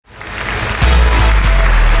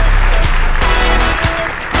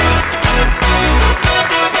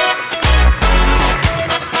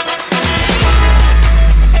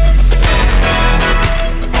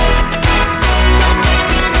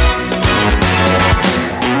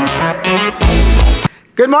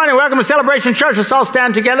Good morning. Welcome to Celebration Church. Let's all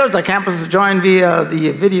stand together as our campus is joined via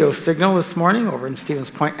the video signal this morning over in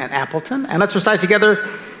Stevens Point and Appleton. And let's recite together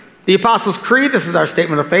the Apostles' Creed. This is our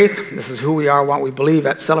statement of faith. This is who we are, what we believe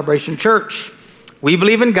at Celebration Church. We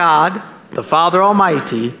believe in God, the Father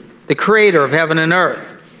Almighty, the creator of heaven and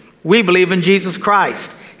earth. We believe in Jesus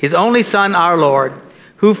Christ, his only Son, our Lord,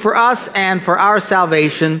 who for us and for our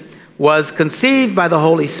salvation was conceived by the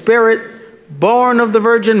Holy Spirit, born of the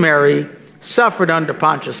Virgin Mary, suffered under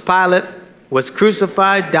Pontius Pilate, was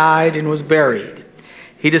crucified, died, and was buried.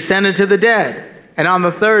 He descended to the dead, and on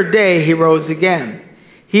the third day he rose again.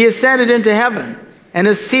 He ascended into heaven and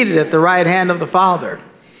is seated at the right hand of the Father.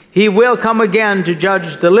 He will come again to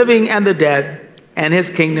judge the living and the dead, and his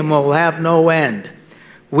kingdom will have no end.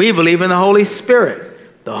 We believe in the Holy Spirit,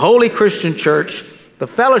 the holy Christian church, the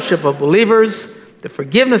fellowship of believers, the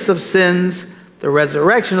forgiveness of sins, the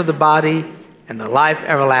resurrection of the body, and the life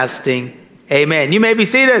everlasting. Amen. You may be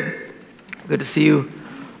seated. Good to see you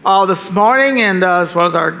all this morning, and as well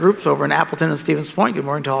as our groups over in Appleton and Stevens Point. Good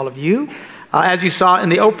morning to all of you. As you saw in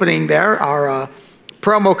the opening there, our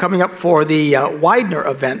promo coming up for the Widener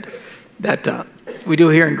event that we do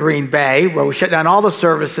here in Green Bay, where we shut down all the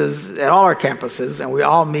services at all our campuses, and we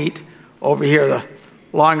all meet over here, the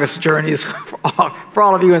longest journeys for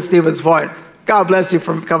all of you in Stevens Point. God bless you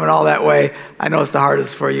for coming all that way. I know it's the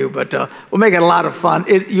hardest for you, but we'll make it a lot of fun.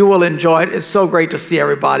 You will enjoy it. It's so great to see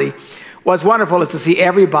everybody. What's wonderful is to see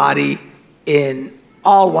everybody in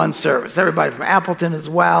all one service. Everybody from Appleton as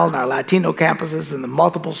well, and our Latino campuses and the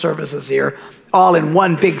multiple services here, all in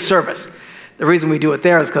one big service. The reason we do it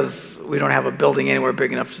there is because we don't have a building anywhere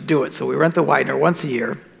big enough to do it. So we rent the Widener once a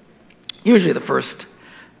year, usually the first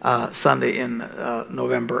Sunday in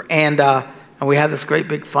November. And we have this great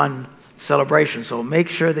big fun celebration. So make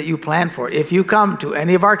sure that you plan for it. If you come to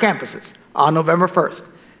any of our campuses on November 1st,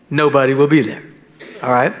 nobody will be there.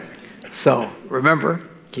 All right? So remember,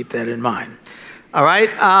 keep that in mind. All right?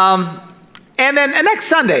 And then next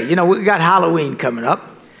Sunday, we got Halloween coming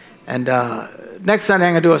up. And next Sunday,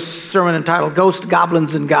 I'm going to do a sermon entitled Ghosts,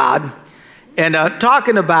 Goblins, and God. And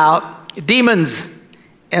talking about demons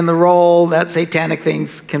and the role that satanic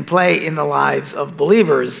things can play in the lives of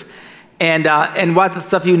believers. And what the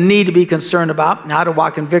stuff you need to be concerned about, and how to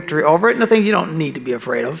walk in victory over it, and the things you don't need to be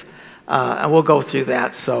afraid of. And we'll go through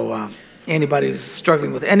that. So anybody who's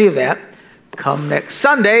struggling with any of that, come next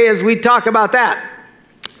Sunday as we talk about that.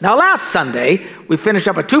 Now, last Sunday, we finished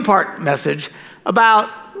up a two-part message about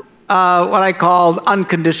what I called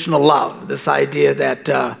unconditional love. This idea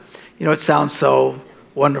that, it sounds so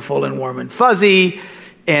wonderful and warm and fuzzy.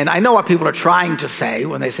 And I know what people are trying to say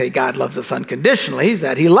when they say God loves us unconditionally, is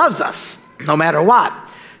that he loves us no matter what.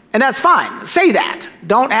 And that's fine. Say that.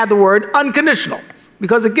 Don't add the word unconditional,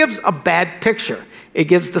 because it gives a bad picture. It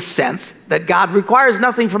gives the sense that God requires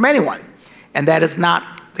nothing from anyone. And that is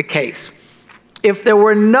not the case. If there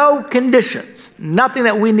were no conditions, nothing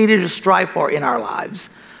that we needed to strive for in our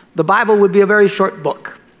lives, the Bible would be a very short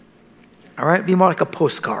book. All right? It'd be more like a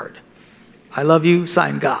postcard. I love you,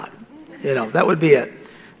 sign God. That would be it.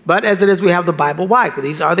 But as it is, we have the Bible. Why? Because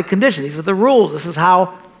these are the conditions. These are the rules. This is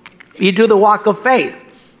how you do the walk of faith.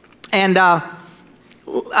 And I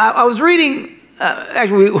was reading,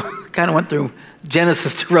 actually, we kind of went through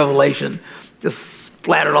Genesis to Revelation, just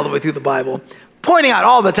splattered all the way through the Bible, pointing out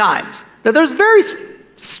all the times that there's very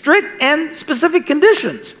strict and specific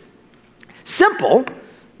conditions. Simple,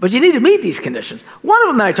 but you need to meet these conditions. One of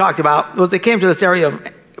them that I talked about was they came to this area of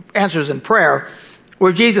answers in prayer,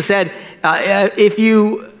 where Jesus said, if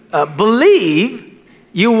you believe,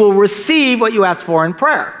 you will receive what you ask for in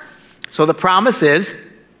prayer. So the promise is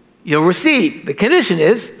you'll receive. The condition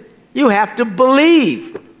is you have to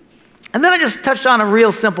believe. And then I just touched on a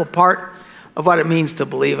real simple part of what it means to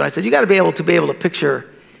believe. And I said, you got to be able to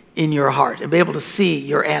picture in your heart and be able to see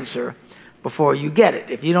your answer before you get it.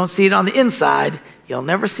 If you don't see it on the inside, you'll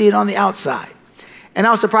never see it on the outside. And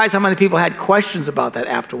I was surprised how many people had questions about that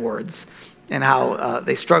afterwards, and how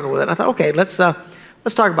they struggle with it. I thought, okay, let's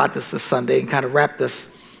talk about this Sunday and kind of wrap this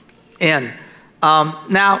in.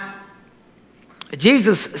 Now,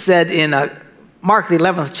 Jesus said in Mark the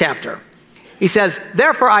 11th chapter, he says,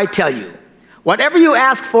 therefore I tell you, whatever you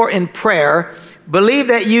ask for in prayer, believe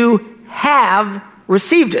that you have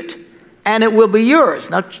received it, and it will be yours.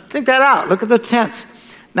 Now, think that out. Look at the tense.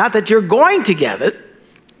 Not that you're going to get it,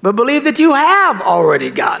 but believe that you have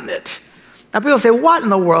already gotten it. Now, people say, what in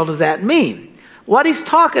the world does that mean? What he's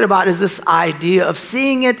talking about is this idea of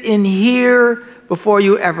seeing it in here before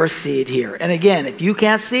you ever see it here. And again, if you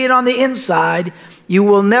can't see it on the inside, you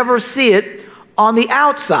will never see it on the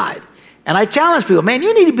outside. And I challenge people, man,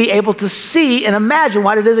 you need to be able to see and imagine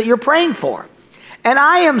what it is that you're praying for. And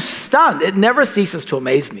I am stunned. It never ceases to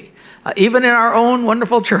amaze me. Even in our own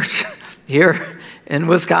wonderful church here in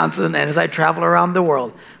Wisconsin, and as I travel around the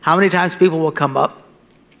world, how many times people will come up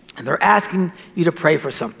and they're asking you to pray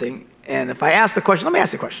for something. And if I ask the question, let me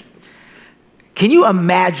ask the question. Can you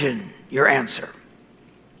imagine your answer?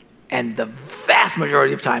 And the vast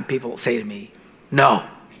majority of time people say to me, no,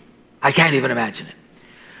 I can't even imagine it.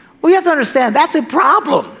 Well, you have to understand that's a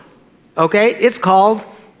problem, okay? It's called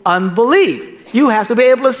unbelief. You have to be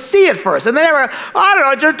able to see it first. And then I don't know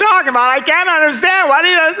what you're talking about. I can't understand. Why do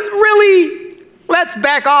you really? Let's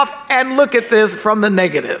back off and look at this from the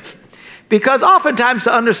negative. Because oftentimes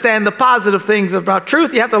to understand the positive things about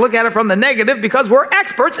truth, you have to look at it from the negative because we're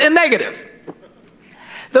experts in negative.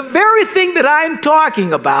 The very thing that I'm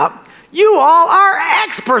talking about, you all are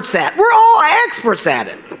experts at. We're all experts at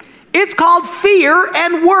it. It's called fear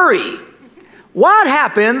and worry. What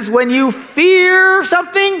happens when you fear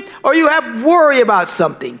something or you have worry about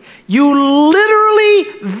something? You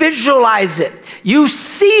literally visualize it. You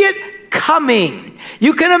see it coming.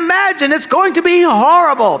 You can imagine it's going to be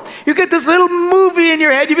horrible. You get this little movie in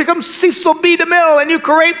your head. You become Cecil B. DeMille and you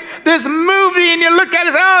create this movie and you look at it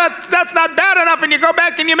and say, oh, that's not bad enough. And you go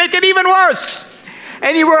back and you make it even worse.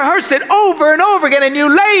 And you rehearse it over and over again, and you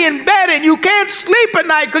lay in bed and you can't sleep at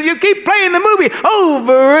night because you keep playing the movie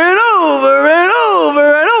over and over and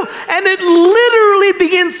over and over. And it literally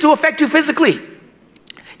begins to affect you physically.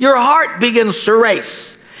 Your heart begins to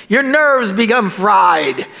race. Your nerves become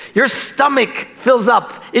fried. Your stomach fills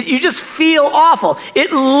up. You just feel awful.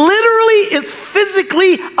 It literally is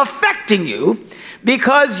physically affecting you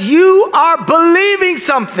because you are believing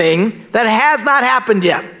something that has not happened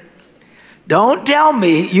yet. Don't tell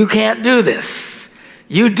me you can't do this.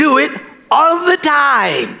 You do it all the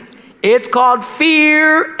time. It's called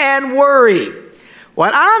fear and worry.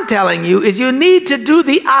 What I'm telling you is you need to do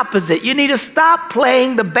the opposite. You need to stop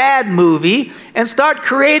playing the bad movie and start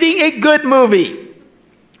creating a good movie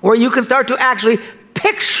where you can start to actually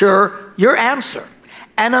picture your answer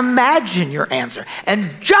and imagine your answer. And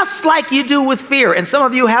just like you do with fear, and some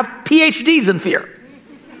of you have PhDs in fear,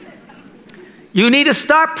 you need to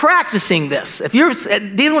start practicing this. If you're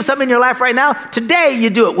dealing with something in your life right now, today you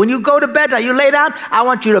do it. When you go to bed, you lay down, I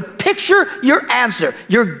want you to picture your answer.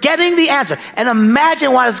 You're getting the answer. And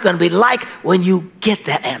imagine what it's going to be like when you get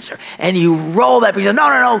that answer. And you roll that picture.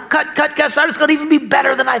 No, cut. It's going to even be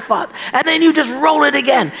better than I thought. And then you just roll it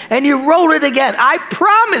again. And you roll it again. I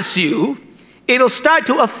promise you, it'll start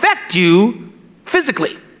to affect you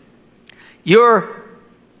physically. Your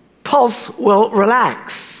pulse will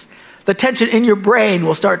relax. The tension in your brain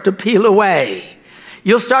will start to peel away.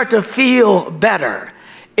 You'll start to feel better.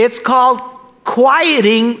 It's called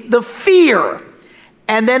quieting the fear.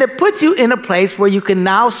 And then it puts you in a place where you can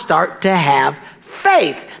now start to have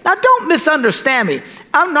faith. Now, don't misunderstand me.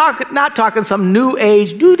 I'm not talking some new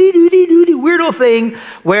age weirdo thing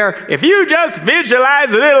where if you just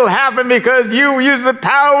visualize it, it'll happen because you use the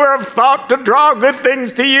power of thought to draw good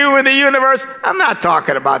things to you in the universe. I'm not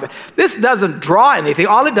talking about that. This doesn't draw anything.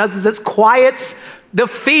 All it does is it quiets the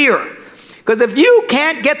fear. Because if you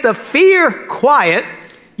can't get the fear quiet,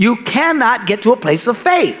 you cannot get to a place of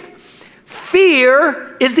faith.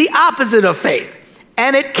 Fear is the opposite of faith,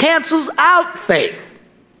 and it cancels out faith.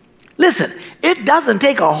 Listen, it doesn't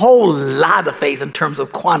take a whole lot of faith in terms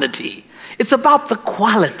of quantity. It's about the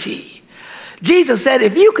quality. Jesus said,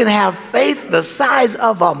 if you can have faith the size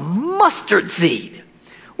of a mustard seed,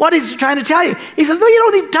 what is he trying to tell you? He says, no, you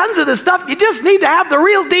don't need tons of this stuff. You just need to have the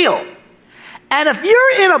real deal. And if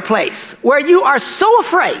you're in a place where you are so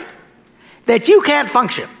afraid that you can't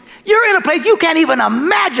function, you're in a place you can't even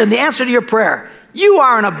imagine the answer to your prayer, you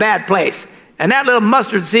are in a bad place. And that little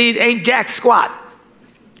mustard seed ain't jack squat.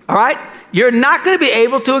 All right? You're not going to be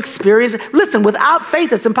able to experience it. Listen, without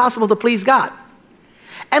faith, it's impossible to please God.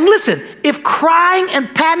 And listen, if crying and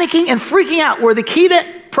panicking and freaking out were the key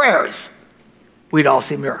to prayers, we'd all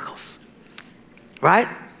see miracles. Right?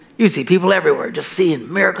 You see people everywhere just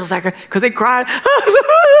seeing miracles like because they cry.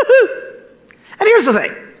 And here's the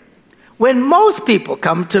thing. When most people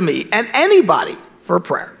come to me and anybody for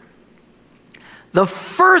prayer, the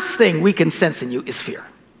first thing we can sense in you is fear.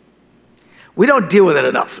 We don't deal with it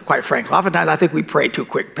enough, quite frankly. Oftentimes, I think we pray too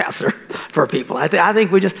quick, Pastor, for people. I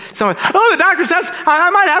think we just, the doctor says I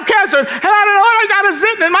might have cancer, and I don't know, I got a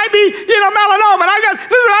zit, and it might be, melanoma, and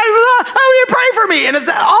will you pray for me? And it's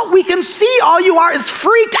all we can see. All you are is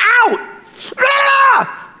freaked out.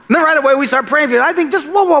 And then right away, we start praying for you. I think just,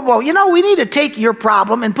 whoa. We need to take your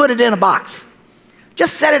problem and put it in a box.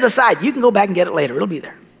 Just set it aside. You can go back and get it later. It'll be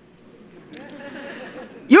there.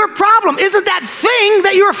 Your problem isn't that thing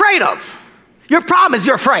that you're afraid of. Your problem is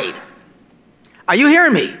you're afraid. Are you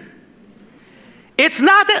hearing me? It's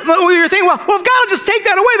not that you're thinking, well, if God will just take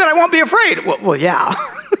that away, then I won't be afraid. Well, yeah,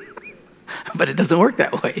 but it doesn't work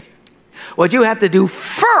that way. What you have to do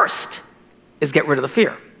first is get rid of the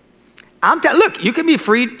fear. Look, you can be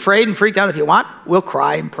afraid and freaked out if you want. We'll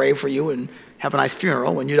cry and pray for you and have a nice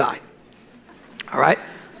funeral when you die. All right?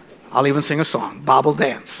 I'll even sing a song, Bob will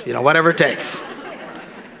dance, whatever it takes.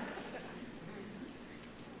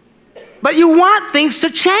 But you want things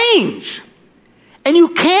to change. And you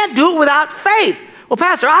can't do it without faith. Well,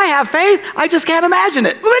 Pastor, I have faith. I just can't imagine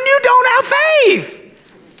it. Well, then you don't have faith.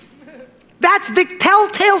 That's the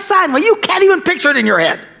telltale sign. Well, you can't even picture it in your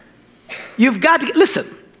head. You've got to listen.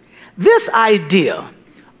 This idea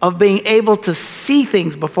of being able to see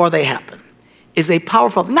things before they happen is a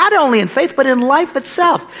powerful, not only in faith, but in life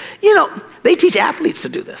itself. They teach athletes to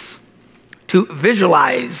do this, to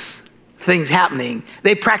visualize things happening.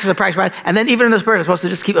 They practice, and then even in the spirit, they're supposed to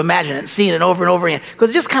just keep imagining it and seeing it over and over again,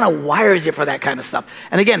 because it just kind of wires you for that kind of stuff.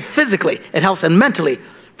 And again, physically, it helps, and mentally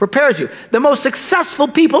prepares you. The most successful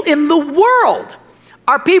people in the world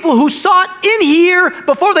are people who saw it in here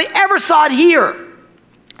before they ever saw it here.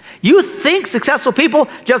 You think successful people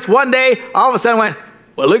just one day, all of a sudden went,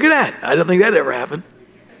 well, look at that. I don't think that ever happened.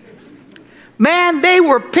 Man, they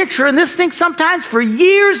were picturing this thing sometimes for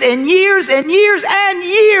years and years and years and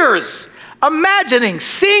years, imagining,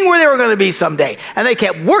 seeing where they were going to be someday. And they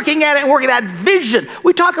kept working at it and working that vision.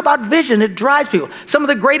 We talk about vision. It drives people. Some of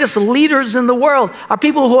the greatest leaders in the world are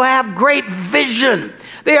people who have great vision.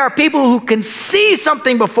 They are people who can see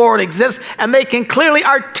something before it exists, and they can clearly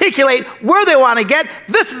articulate where they want to get.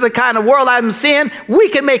 This is the kind of world I'm seeing. We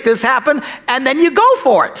can make this happen, and then you go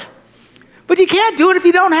for it. But you can't do it if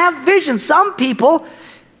you don't have vision. Some people,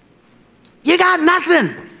 you got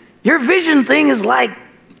nothing. Your vision thing is like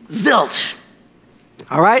zilch.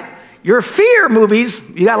 All right? Your fear movies,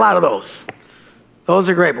 you got a lot of those. Those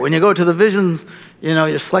are great. But when you go to the visions,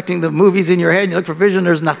 you're selecting the movies in your head, and you look for vision,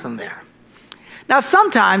 there's nothing there. Now,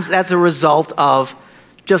 sometimes that's a result of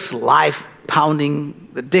just life pounding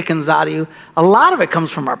the dickens out of you. A lot of it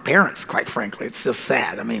comes from our parents, quite frankly. It's just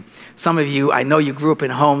sad. I mean, some of you, I know you grew up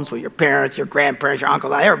in homes with your parents, your grandparents, your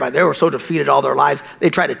uncles, everybody. They were so defeated all their lives, they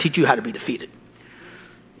tried to teach you how to be defeated.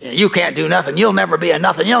 You can't do nothing. You'll never be a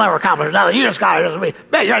nothing. You'll never accomplish nothing. You just got to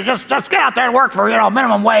just get out there and work for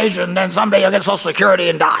minimum wage, and then someday you'll get Social Security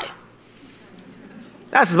and die.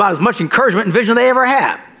 That's about as much encouragement and vision they ever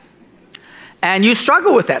have. And you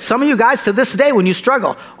struggle with that. Some of you guys, to this day, when you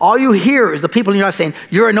struggle, all you hear is the people in your life saying,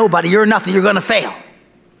 you're a nobody, you're nothing, you're going to fail.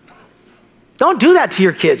 Don't do that to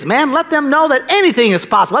your kids, man. Let them know that anything is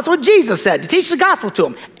possible. That's what Jesus said. To teach the gospel to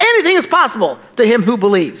them. Anything is possible to him who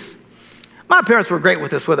believes. My parents were great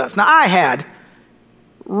with this with us. Now, I had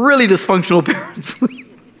really dysfunctional parents.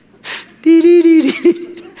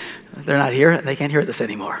 They're not here, and they can't hear this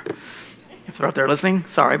anymore. If they're out there listening,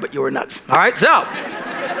 sorry, but you were nuts. All right, so...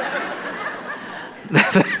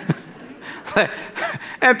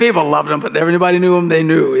 and people loved them, but everybody knew them. They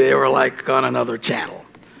knew they were like on another channel.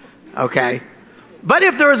 Okay? But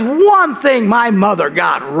if there was one thing my mother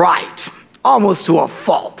got right, almost to a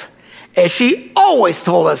fault, is she always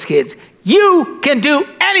told us kids, you can do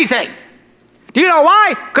anything. Do you know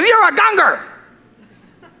why? Because you're a gunger.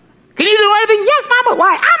 Can you do anything? Yes, Mama.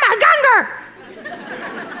 Why? I'm a gunger.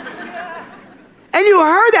 And you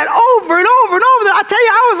heard that over and over and over. I tell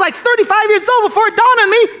you, I was like 35 years old before it dawned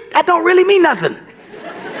on me, that don't really mean nothing.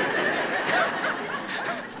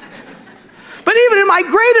 But even in my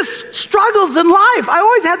greatest struggles in life, I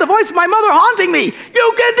always had the voice of my mother haunting me.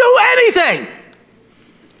 You can do anything.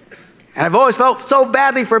 And I've always felt so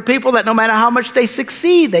badly for people that no matter how much they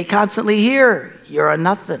succeed, they constantly hear, you're a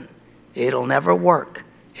nothing. It'll never work.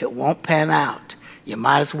 It won't pan out. You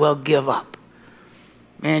might as well give up.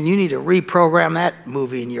 Man, you need to reprogram that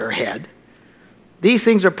movie in your head. These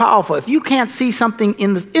things are powerful. If you can't see something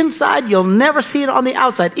in the inside, you'll never see it on the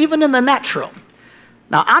outside, even in the natural.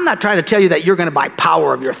 Now, I'm not trying to tell you that you're going to, by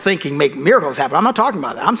power of your thinking, make miracles happen. I'm not talking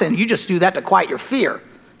about that. I'm saying you just do that to quiet your fear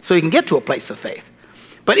so you can get to a place of faith.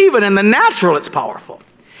 But even in the natural, it's powerful.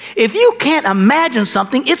 If you can't imagine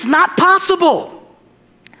something, it's not possible.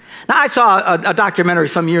 Now, I saw a documentary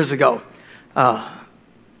some years ago.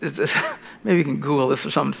 Maybe you can Google this or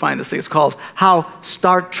something to find this thing. It's called How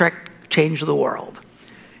Star Trek Changed the World.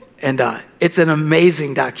 And it's an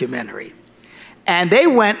amazing documentary. And they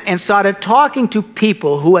went and started talking to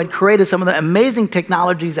people who had created some of the amazing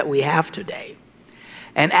technologies that we have today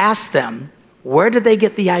and asked them, where did they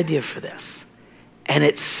get the idea for this? And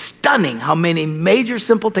it's stunning how many major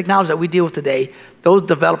simple technologies that we deal with today, those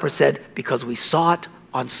developers said, because we saw it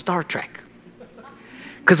on Star Trek.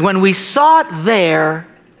 Because when we saw it there,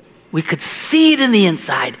 we could see see it in the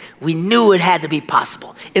inside, we knew it had to be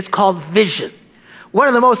possible. It's called vision. One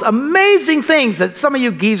of the most amazing things that some of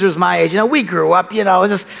you geezers my age, we grew up,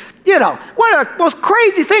 it's just, one of the most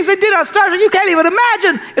crazy things they did on Star Trek, you can't even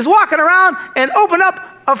imagine, is walking around and open up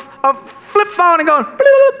a flip phone and going,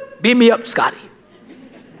 beam me up, Scotty.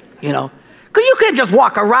 Because you can't just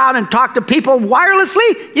walk around and talk to people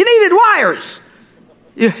wirelessly. You needed wires.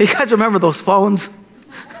 You guys remember those phones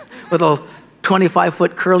with those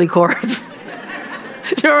 25-foot curly cords?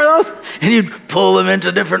 Do you remember those? And you'd pull them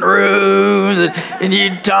into different rooms, and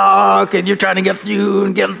you'd talk, and you're trying to get through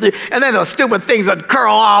and get them through. And then those stupid things would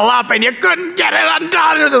curl all up, and you couldn't get it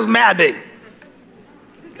undone. It was just maddening.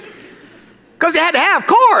 Because you had to have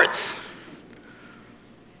cords.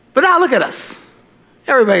 But now look at us.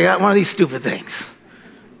 Everybody got one of these stupid things.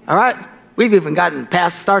 All right? We've even gotten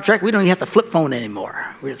past Star Trek. We don't even have to flip phone anymore.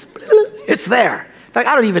 It's there. In fact,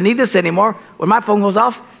 I don't even need this anymore. When my phone goes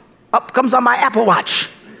off, up comes on my Apple Watch.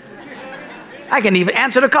 I can even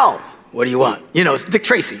answer the call. What do you want? It's Dick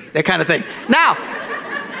Tracy, that kind of thing. Now,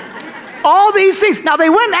 all these things. Now, they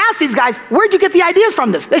went and asked these guys, where'd you get the ideas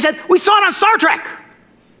from this? They said, we saw it on Star Trek.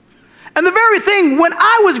 And the very thing, when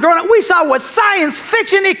I was growing up, we saw was science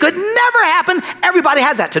fiction. It could never happen. Everybody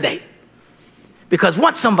has that today. Because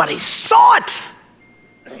once somebody saw it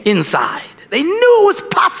inside, they knew it was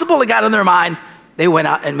possible. It got in their mind. They went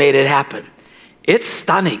out and made it happen. It's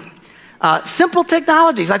stunning. Simple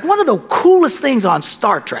technologies. Like one of the coolest things on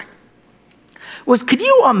Star Trek was, could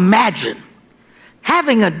you imagine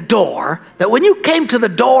having a door that when you came to the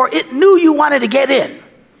door, it knew you wanted to get in.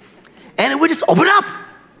 And it would just open up.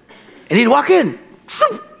 And he'd walk in.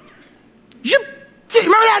 You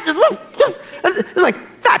remember that? It's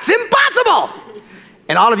like, that's impossible.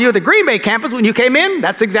 And all of you at the Green Bay campus, when you came in,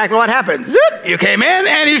 that's exactly what happened. You came in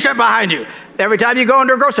and you shut behind you. Every time you go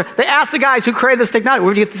into a grocery store, they ask the guys who created this technology,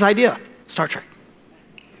 where'd you get this idea? Star Trek.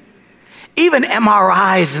 Even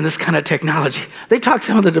MRIs and this kind of technology, they talked to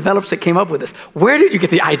some of the developers that came up with this. Where did you get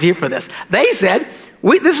the idea for this? They said,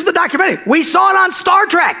 this is the documentary. We saw it on Star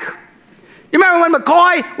Trek. You remember when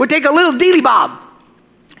McCoy would take a little dealy bob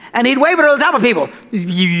and he'd wave it over the top of people and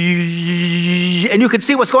you could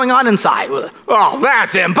see what's going on inside. Oh,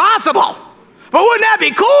 that's impossible. But wouldn't that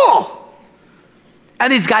be cool?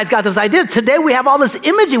 And these guys got this idea. Today we have all this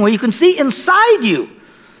imaging where you can see inside you.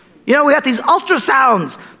 We got these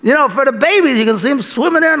ultrasounds. For the babies, you can see them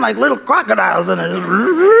swimming in like little crocodiles in it.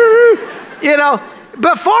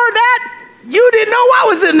 Before that, you didn't know what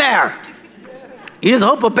was in there. You just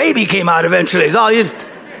hope a baby came out eventually. Is all you.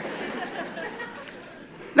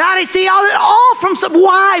 Now they see all from some.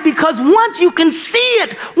 Why? Because once you can see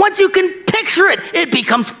it, once you can picture it, it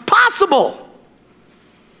becomes possible.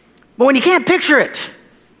 But when you can't picture it,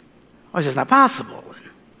 well, it's just not possible.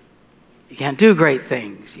 You can't do great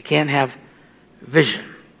things. You can't have vision.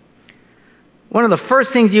 One of the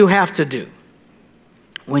first things you have to do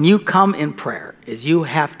when you come in prayer is you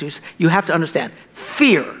have to understand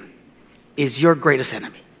fear is your greatest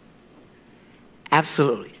enemy.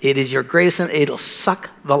 Absolutely. It is your greatest enemy. It'll suck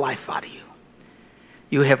the life out of you.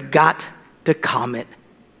 You have got to calm it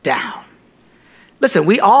down. Listen,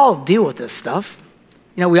 we all deal with this stuff.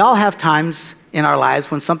 We all have times in our lives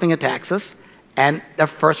when something attacks us and the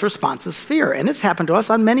first response is fear. And it's happened to us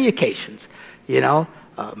on many occasions.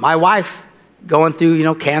 My wife going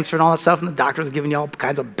through, cancer and all that stuff, and the doctor's giving you all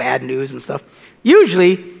kinds of bad news and stuff.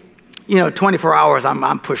 Usually, 24 hours,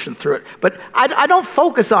 I'm pushing through it. But I don't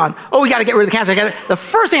focus on, we got to get rid of the cancer. The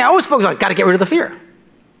first thing I always focus on, got to get rid of the fear.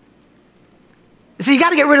 See, you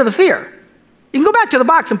got to get rid of the fear. You can go back to the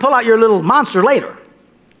box and pull out your little monster later,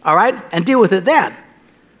 all right, and deal with it then.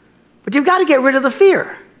 But you've got to get rid of the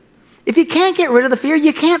fear. If you can't get rid of the fear,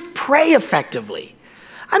 you can't pray effectively.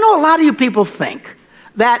 I know a lot of you people think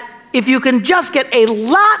that if you can just get a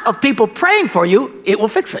lot of people praying for you, it will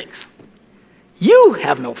fix things. You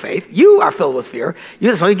have no faith. You are filled with fear.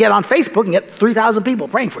 So you get on Facebook and get 3,000 people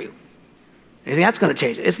praying for you. You think that's going to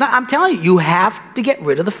change it? It's not. I'm telling you, you have to get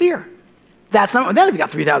rid of the fear. That's not. Then if you got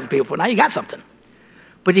 3,000 people for it, now you got something.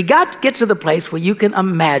 But you got to get to the place where you can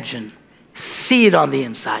imagine, see it on the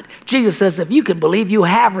inside. Jesus says, if you can believe you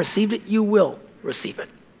have received it, you will receive it.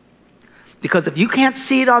 Because if you can't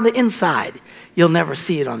see it on the inside, you'll never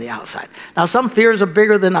see it on the outside. Now, some fears are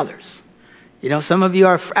bigger than others. Some of you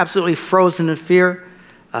are absolutely frozen in fear.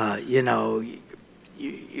 You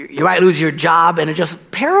might lose your job and it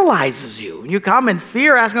just paralyzes you. And you come in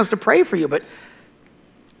fear asking us to pray for you, but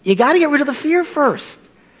you got to get rid of the fear first.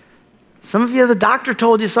 Some of you, the doctor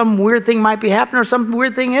told you some weird thing might be happening or some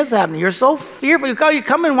weird thing is happening. You're so fearful. You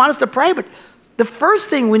come in and want us to pray, but the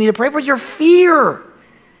first thing we need to pray for is your fear.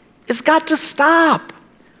 It's got to stop.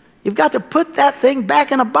 You've got to put that thing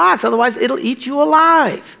back in a box, otherwise it'll eat you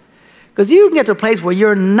alive. Because you can get to a place where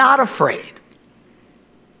you're not afraid.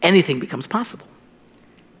 Anything becomes possible.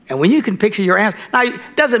 And when you can picture your answer, now it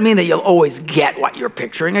doesn't mean that you'll always get what you're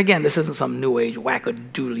picturing. Again, this isn't some new age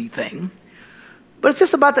wackadoodly thing. But it's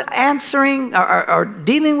just about the answering or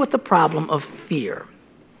dealing with the problem of fear.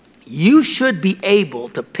 You should be able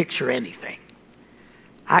to picture anything.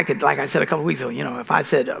 I could, like I said a couple weeks ago, if I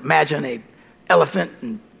said, imagine an elephant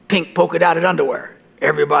in pink polka dotted underwear,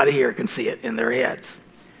 everybody here can see it in their heads.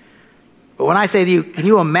 But when I say to you, can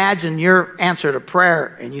you imagine your answer to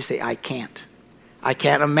prayer? And you say, I can't. I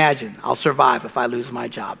can't imagine I'll survive if I lose my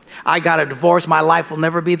job. I got a divorce. My life will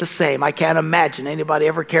never be the same. I can't imagine anybody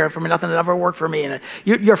ever caring for me. Nothing that ever worked for me. And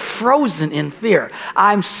you're frozen in fear.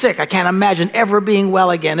 I'm sick. I can't imagine ever being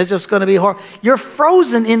well again. It's just going to be horrible. You're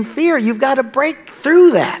frozen in fear. You've got to break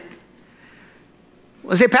through that.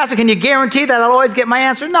 Well, say, Pastor, can you guarantee that I'll always get my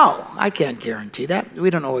answer? No, I can't guarantee that.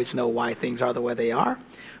 We don't always know why things are the way they are.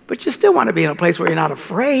 But you still want to be in a place where you're not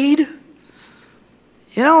afraid.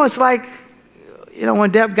 It's like, when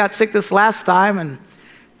Deb got sick this last time and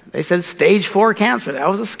they said stage 4 cancer, that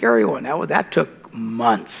was a scary one. That took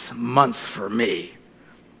months for me.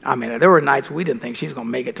 I mean, there were nights we didn't think she was going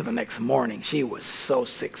to make it to the next morning. She was so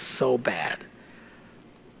sick, so bad.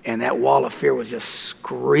 And that wall of fear was just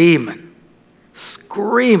screaming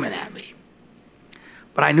at me.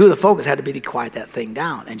 But I knew the focus had to be to quiet that thing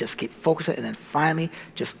down and just keep focusing and then finally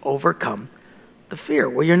just overcome the fear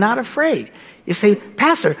where you're not afraid. You say,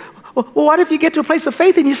 Pastor, well, what if you get to a place of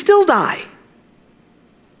faith and you still die?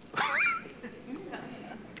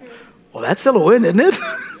 Well, that's still a win, isn't it?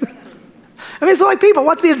 I mean, it's like people,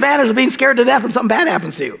 what's the advantage of being scared to death when something bad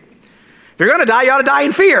happens to you? If you're going to die, you ought to die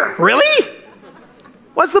in fear. Really?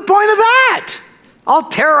 What's the point of that? All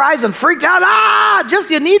terrorized and freaked out.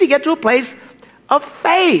 You need to get to a place of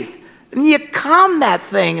faith. And you calm that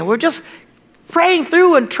thing. And we're just praying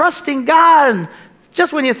through and trusting God. And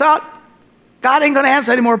just when you thought God ain't going to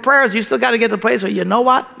answer any more prayers, you still got to get to a place where you know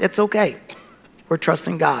what? It's okay. We're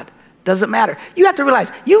trusting God. Doesn't matter. You have to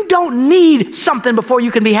realize you don't need something before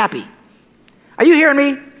you can be happy. Are you hearing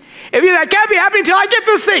me? If you can't be happy until I get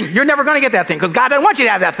this thing, you're never going to get that thing because God doesn't want you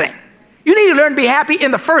to have that thing. You need to learn to be happy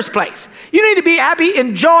in the first place. You need to be happy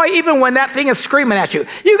in joy even when that thing is screaming at you.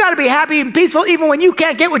 You got to be happy and peaceful even when you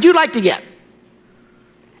can't get what you'd like to get.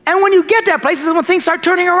 And when you get that place is when things start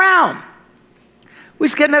turning around. We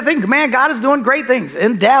just get in that thing, man, God is doing great things.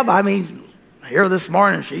 And Deb, here this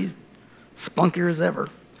morning, she's spunkier as ever.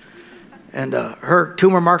 And her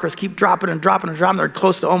tumor markers keep dropping and dropping and dropping. They're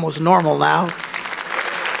close to almost normal now.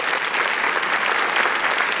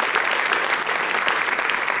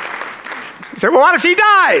 You say, well, what if she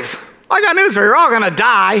dies? Well, I got news for you. You're all going to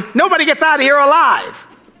die. Nobody gets out of here alive.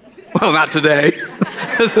 Well, not today.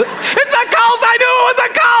 It's a cult. I knew it was a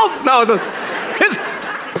cult. No,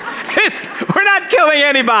 we're not killing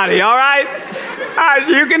anybody, all right?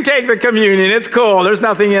 You can take the communion. It's cool. There's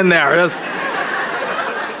nothing in there.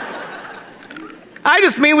 I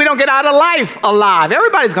just mean we don't get out of life alive.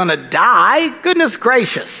 Everybody's going to die. Goodness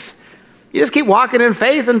gracious. You just keep walking in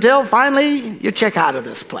faith until finally you check out of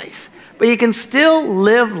this place. But you can still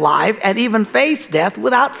live life and even face death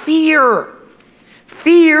without fear.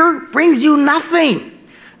 Fear brings you nothing.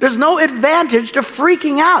 There's no advantage to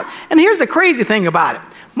freaking out. And here's the crazy thing about it.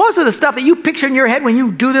 Most of the stuff that you picture in your head when you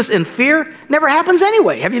do this in fear never happens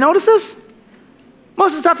anyway. Have you noticed this?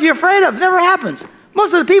 Most of the stuff you're afraid of never happens.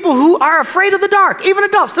 Most of the people who are afraid of the dark, even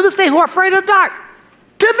adults to this day who are afraid of the dark,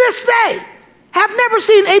 to this day, have never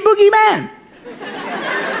seen a boogeyman.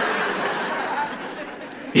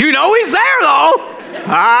 You know he's there, though.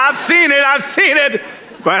 I've seen it,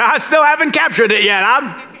 but I still haven't captured it yet.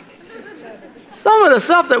 Some of the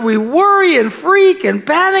stuff that we worry and freak and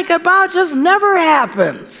panic about just never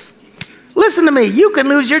happens. Listen to me, you can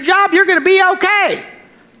lose your job, you're going to be okay.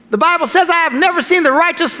 The Bible says, I have never seen the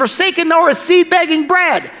righteous forsaken nor his seed begging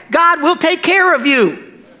bread. God will take care of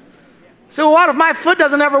you. So what if my foot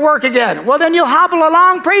doesn't ever work again? Well, then you'll hobble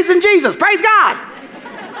along praising Jesus. Praise God.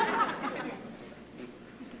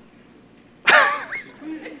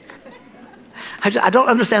 I don't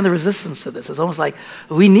understand the resistance to this. It's almost like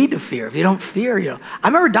we need to fear. If you don't fear, I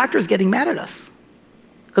remember doctors getting mad at us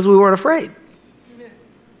because we weren't afraid.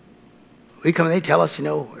 We come and they tell us,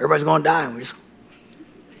 everybody's going to die. And we just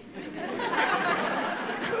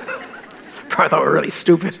probably thought we were really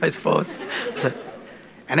stupid, I suppose.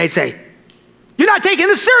 And they'd say, you're not taking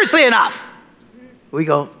this seriously enough. We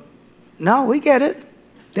go, no, we get it.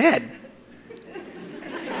 Dead.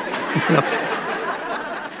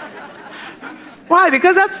 Why?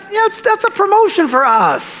 Because that's a promotion for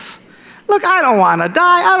us. Look, I don't want to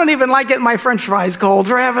die. I don't even like getting my french fries cold,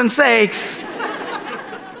 for heaven's sakes.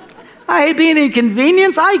 I hate being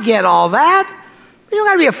inconvenienced. I get all that. But you don't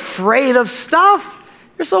got to be afraid of stuff.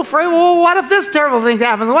 You're so afraid, well, what if this terrible thing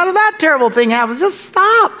happens? What if that terrible thing happens? Just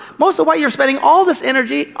stop. Most of what you're spending all this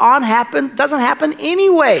energy on doesn't happen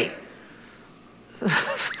anyway.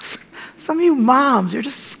 Some of you moms, you're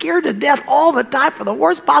just scared to death all the time for the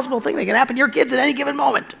worst possible thing that can happen to your kids at any given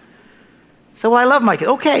moment. So, well, I love my kids.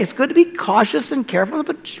 Okay, it's good to be cautious and careful,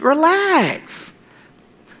 but relax.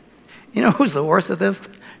 You know who's the worst at this?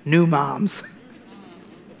 New moms.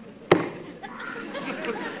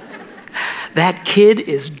 That kid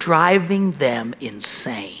is driving them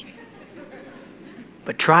insane.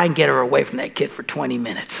 But try and get her away from that kid for 20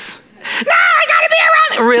 minutes. No, I gotta be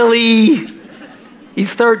around it. Really?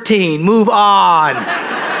 He's 13. Move on.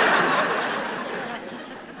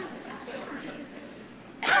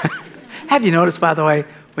 Have you noticed, by the way,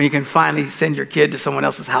 when you can finally send your kid to someone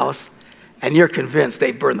else's house and you're convinced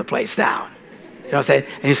they burned the place down? You know what I'm saying?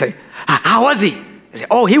 And you say, how was he? You say,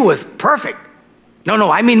 oh, he was perfect. No,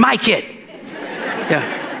 I mean my kid.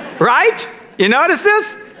 Yeah. Right? You notice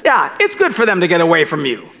this? Yeah, it's good for them to get away from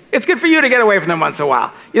you. It's good for you to get away from them once in a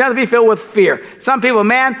while. You don't have to be filled with fear. Some people,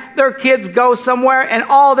 man, their kids go somewhere and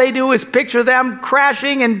all they do is picture them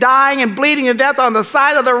crashing and dying and bleeding to death on the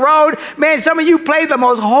side of the road. Man, some of you play the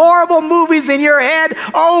most horrible movies in your head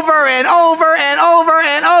over and over and over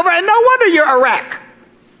and over, and no wonder you're a wreck.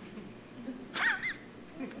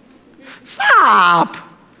 Stop.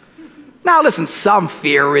 Now listen, some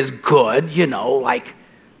fear is good, like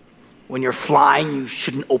when you're flying, you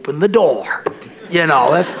shouldn't open the door.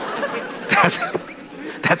 That's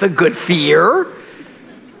a good fear.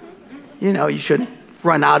 You shouldn't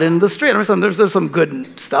run out into the street. There's some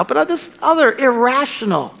good stuff, but there's other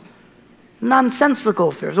irrational,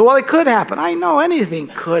 nonsensical fears. Well, it could happen. I know anything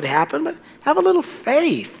could happen, but have a little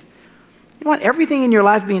faith. You want everything in your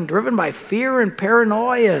life being driven by fear and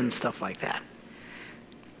paranoia and stuff like that.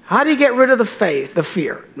 How do you get rid of the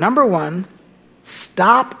fear? Number one,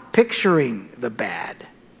 stop picturing the bad.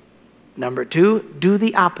 Number two, do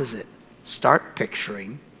the opposite. Start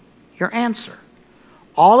picturing your answer.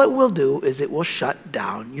 All it will do is it will shut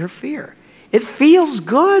down your fear. It feels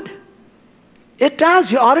good. It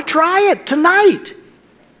does. You ought to try it tonight,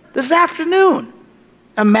 this afternoon.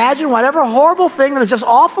 Imagine whatever horrible thing that is just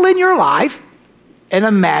awful in your life and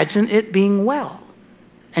imagine it being well.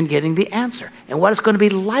 And getting the answer, and what it's going to be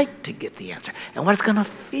like to get the answer, and what it's going to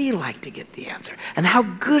feel like to get the answer, and how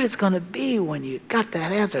good it's going to be when you got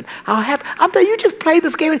that answer, and how happy. I'm telling you, just play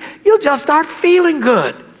this game, and you'll just start feeling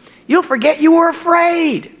good. You'll forget you were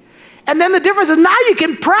afraid. And then the difference is now you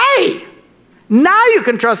can pray. Now you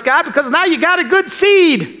can trust God because now you got a good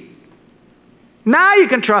seed. Now you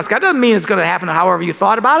can trust God. Doesn't mean it's going to happen however you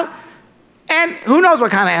thought about it. And who knows what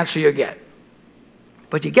kind of answer you get.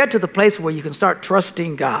 But you get to the place where you can start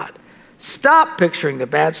trusting God. Stop picturing the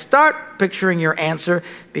bad. Start picturing your answer,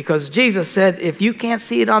 because Jesus said if you can't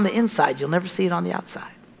see it on the inside, you'll never see it on the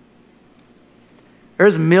outside.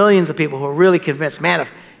 There's millions of people who are really convinced, man,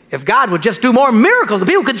 if God would just do more miracles, the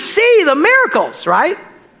people could see the miracles, right?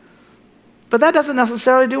 But that doesn't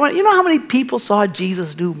necessarily do it. You know how many people saw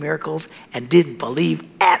Jesus do miracles and didn't believe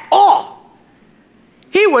at all?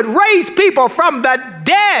 He would raise people from the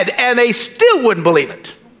dead and they still wouldn't believe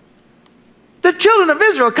it. The children of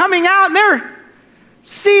Israel coming out and they're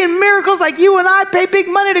seeing miracles like you and I pay big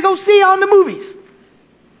money to go see on the movies.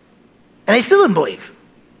 And they still didn't believe.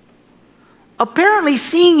 Apparently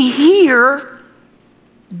seeing here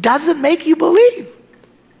doesn't make you believe.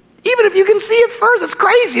 Even if you can see it first, it's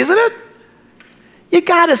crazy, isn't it? If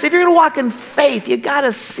you're going to walk in faith, you got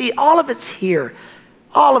to see all of it's here.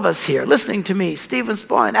 All of us here, listening to me, Stevens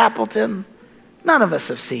Point, Appleton, none of us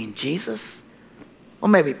have seen Jesus. Well,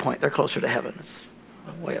 maybe Point, they're closer to heaven. It's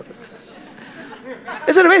way up there.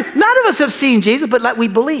 Isn't it amazing? None of us have seen Jesus, but we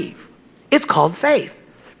believe. It's called faith.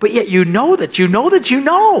 But yet you know that you know that you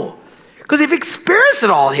know. Because you've experienced it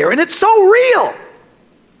all here, and it's so real.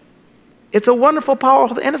 It's a wonderful,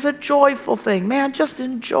 powerful thing, and it's a joyful thing. Man, just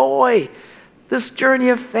enjoy this journey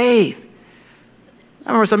of faith. I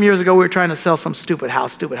remember some years ago we were trying to sell some stupid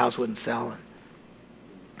house. Stupid house wouldn't sell. And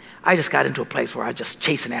I just got into a place where I was just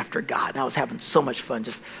chasing after God. And I was having so much fun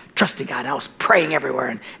just trusting God. And I was praying everywhere.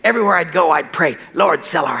 And everywhere I'd go, I'd pray, Lord,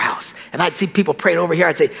 sell our house. And I'd see people praying over here.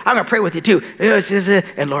 I'd say, I'm going to pray with you too.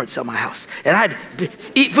 And Lord, sell my house. And I'd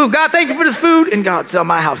eat food. God, thank you for this food. And God, sell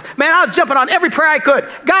my house. Man, I was jumping on every prayer I could.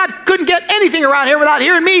 God couldn't get anything around here without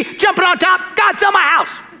hearing me jumping on top. God, sell my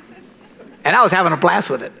house. And I was having a blast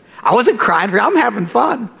with it. I wasn't crying. I'm having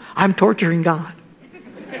fun. I'm torturing God.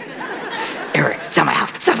 Eric, sell my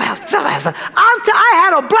house, sell my house, sell I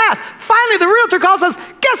had a blast. Finally, the realtor calls us,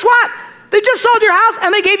 guess what? They just sold your house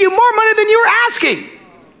and they gave you more money than you were asking.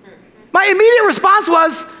 My immediate response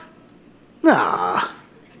was, nah,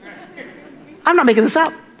 I'm not making this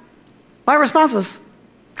up. My response was,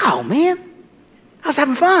 oh man, I was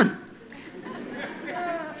having fun.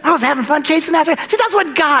 I was having fun chasing after. See, that's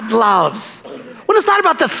what God loves. When it's not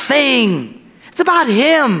about the thing, it's about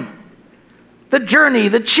Him. The journey,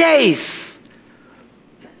 the chase.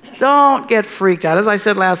 Don't get freaked out. As I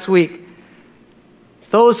said last week,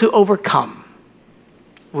 those who overcome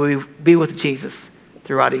will be with Jesus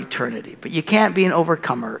throughout eternity. But you can't be an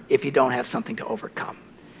overcomer if you don't have something to overcome.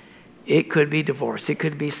 It could be divorce. It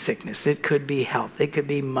could be sickness. It could be health. It could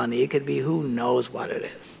be money. It could be who knows what it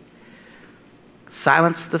is.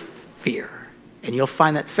 Silence the fear, and you'll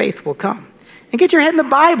find that faith will come. And get your head in the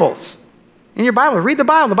Bibles. In your Bible, read the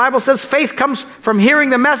Bible. The Bible says faith comes from hearing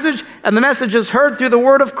the message, and the message is heard through the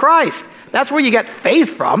word of Christ. That's where you get faith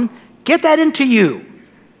from. Get that into you.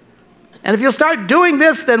 And if you'll start doing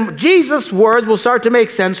this, then Jesus' words will start to make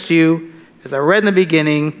sense to you. As I read in the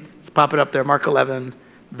beginning, let's pop it up there, Mark 11.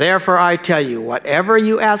 Therefore I tell you, whatever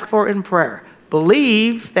you ask for in prayer,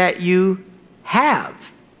 believe that you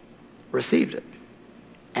have received it,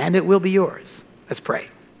 and it will be yours. Let's pray.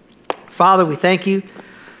 Father, we thank you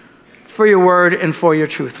for your word and for your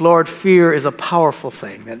truth. Lord, fear is a powerful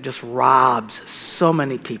thing that just robs so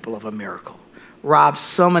many people of a miracle, robs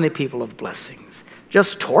so many people of blessings,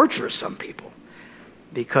 just tortures some people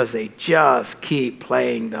because they just keep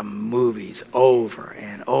playing the movies over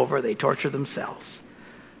and over. They torture themselves.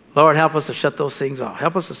 Lord, help us to shut those things off.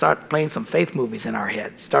 Help us to start playing some faith movies in our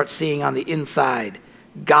heads. Start seeing on the inside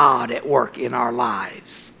God at work in our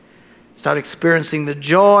lives. Start experiencing the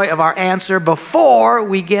joy of our answer before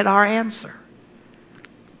we get our answer.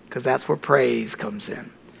 Because that's where praise comes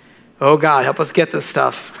in. Oh God, help us get this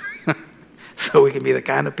stuff so we can be the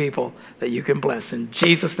kind of people that you can bless. In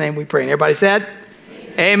Jesus' name we pray. And everybody said,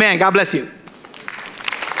 Amen. God bless you.